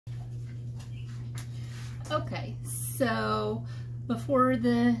Okay, so before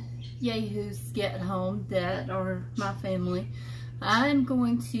the yahoos get home that are my family, I'm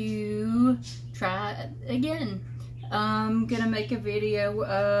going to try again. I'm gonna make a video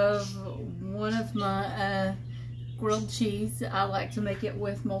of one of my grilled cheese. I like to make it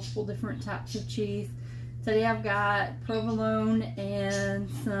with multiple different types of cheese. Today I've got provolone and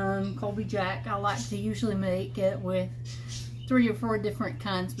some Colby Jack. I like to usually make it with 3 or 4 different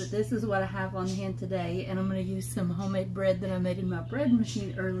kinds, but this is what I have on hand today, and I'm going to use some homemade bread that I made in my bread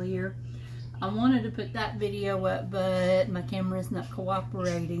machine earlier. I wanted to put that video up, but my camera is not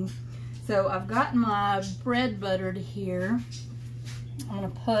cooperating. So I've got my bread buttered here. I'm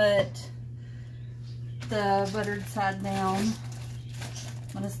going to put the buttered side down.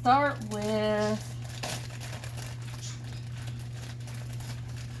 I'm going to start with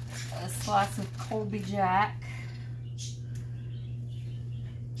a slice of Colby Jack.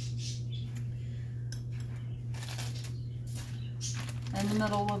 In the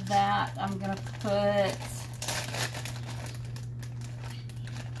middle of that, I'm going to put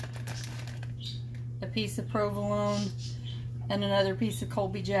a piece of provolone and another piece of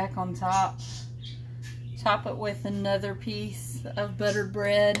Colby Jack on top. Top it with another piece of buttered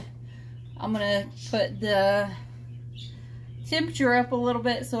bread. I'm going to put the temperature up a little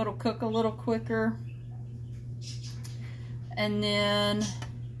bit so it'll cook a little quicker. And then,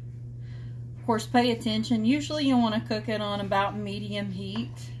 of course, pay attention. Usually you want to cook it on about medium heat.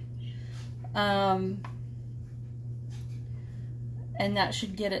 And that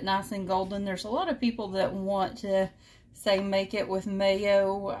should get it nice and golden. There's a lot of people that want to say make it with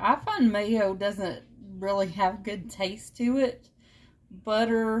mayo. I find mayo doesn't really have good taste to it.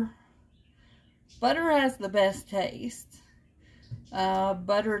 Butter has the best taste.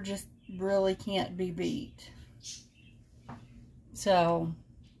 Butter just really can't be beat. So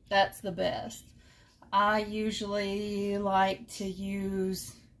that's the best. I usually like to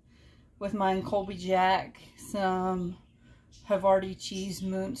use, with mine Colby Jack, some Havarti cheese,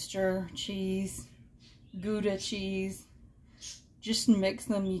 Munster cheese, Gouda cheese. Just mix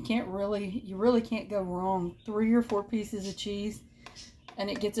them. You really can't go wrong. 3 or 4 pieces of cheese, and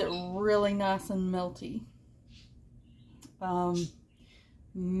it gets it really nice and melty.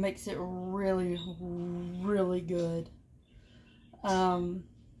 Makes it really, really good. So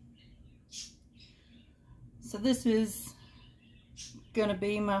this is gonna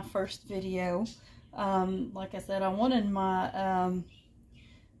be my first video. Like I said, I wanted my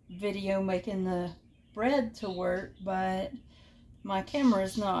video making the bread to work, but my camera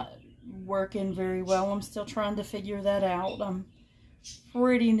is not working very well. I'm still trying to figure that out. I'm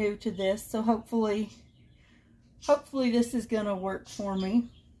pretty new to this, so hopefully this is gonna work for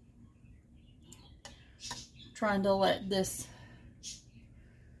me. Trying to let this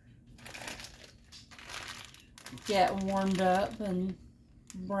get warmed up and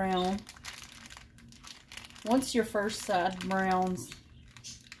brown. Once your first side browns,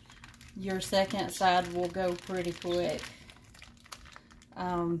 your second side will go pretty quick.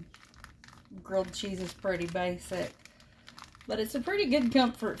 Grilled cheese is pretty basic, but it's a pretty good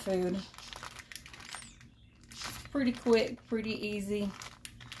comfort food. Pretty quick, pretty easy.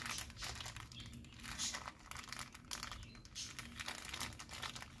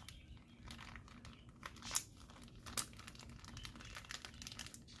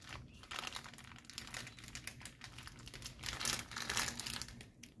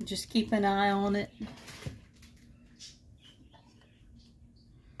 Just keep an eye on it.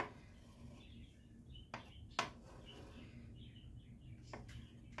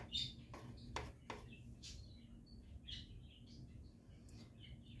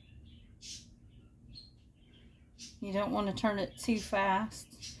 You don't want to turn it too fast.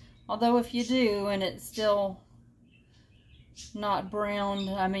 Although if you do and it's still not browned,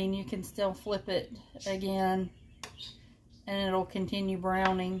 I mean, you can still flip it again and it'll continue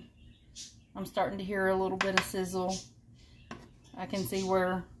browning. I'm starting to hear a little bit of sizzle. I can see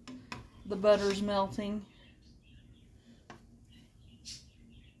where the butter's melting.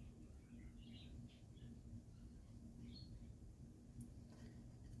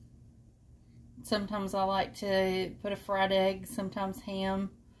 Sometimes I like to put a fried egg, sometimes ham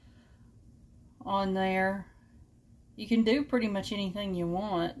on there. You can do pretty much anything you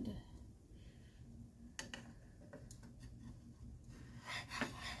want.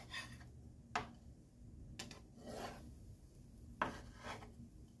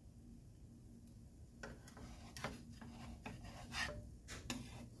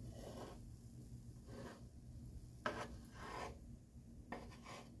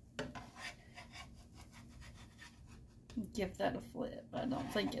 give that a flip. I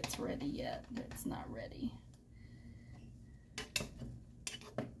don't think it's ready yet. It's not ready.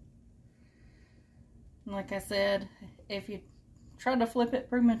 Like I said, if you try to flip it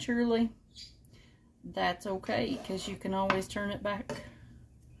prematurely, that's okay, because you can always turn it back.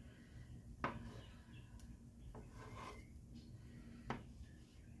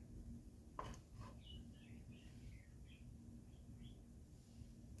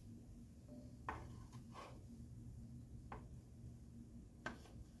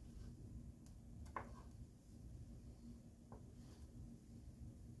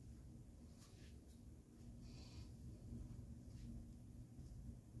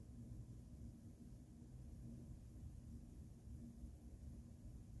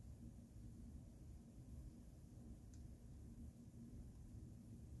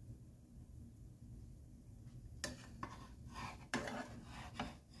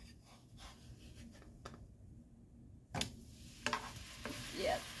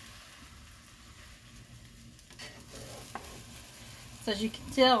 Yep. So as you can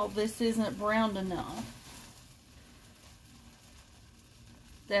tell, this isn't browned enough.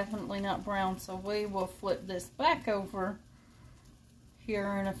 Definitely not brown, so we will flip this back over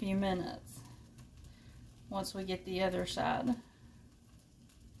here in a few minutes once we get the other side.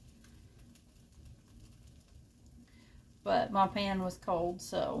 But my pan was cold,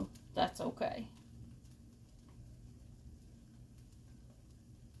 so that's okay.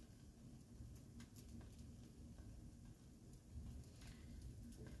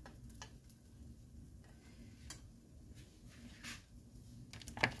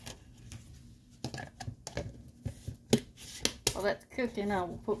 While that's cooking, I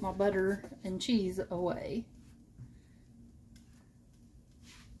will put my butter and cheese away.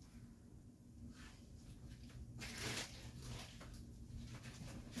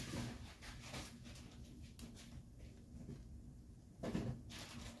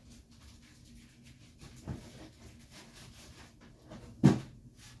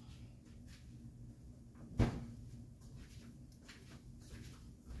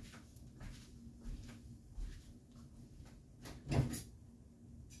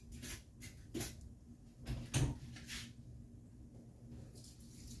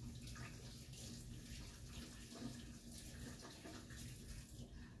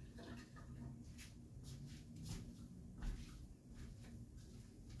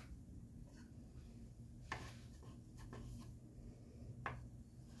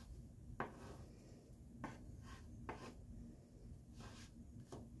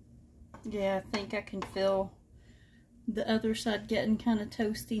 Yeah, I think I can feel the other side getting kind of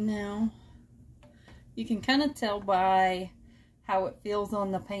toasty now. You can kind of tell by how it feels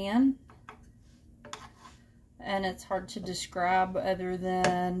on the pan. And it's hard to describe other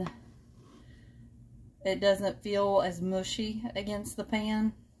than it doesn't feel as mushy against the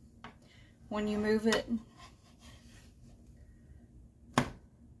pan when you move it.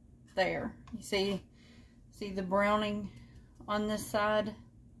 There. You see the browning on this side?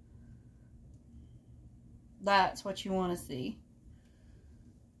 That's what you want to see.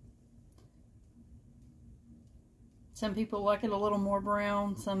 Some people like it a little more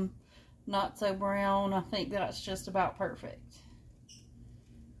brown, some not so brown. I think that's just about perfect.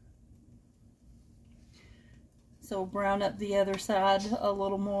 So we'll brown up the other side a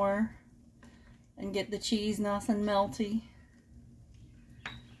little more and get the cheese nice and melty.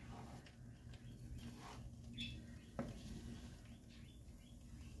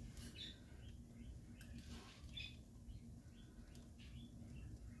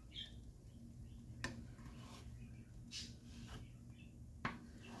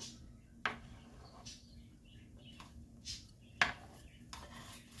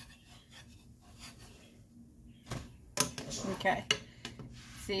 Okay,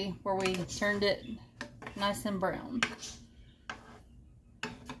 see where we turned it nice and brown.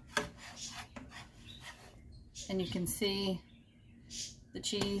 And you can see the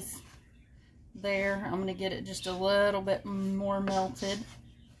cheese there. I'm going to get it just a little bit more melted.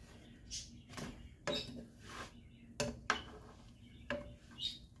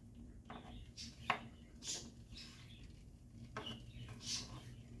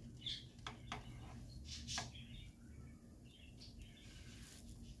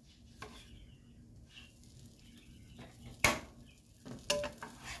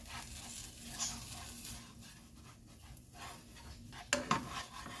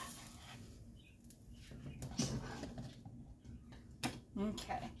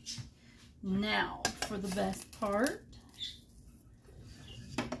 Okay, now for the best part.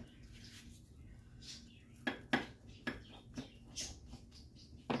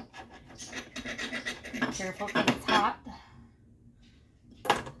 Be careful because it's hot.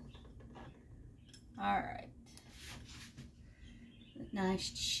 Alright. Nice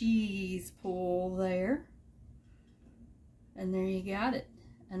cheese pull there. And there you got it.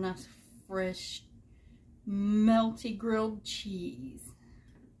 A nice fresh melty grilled cheese.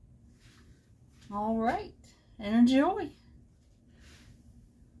 Alright. And enjoy.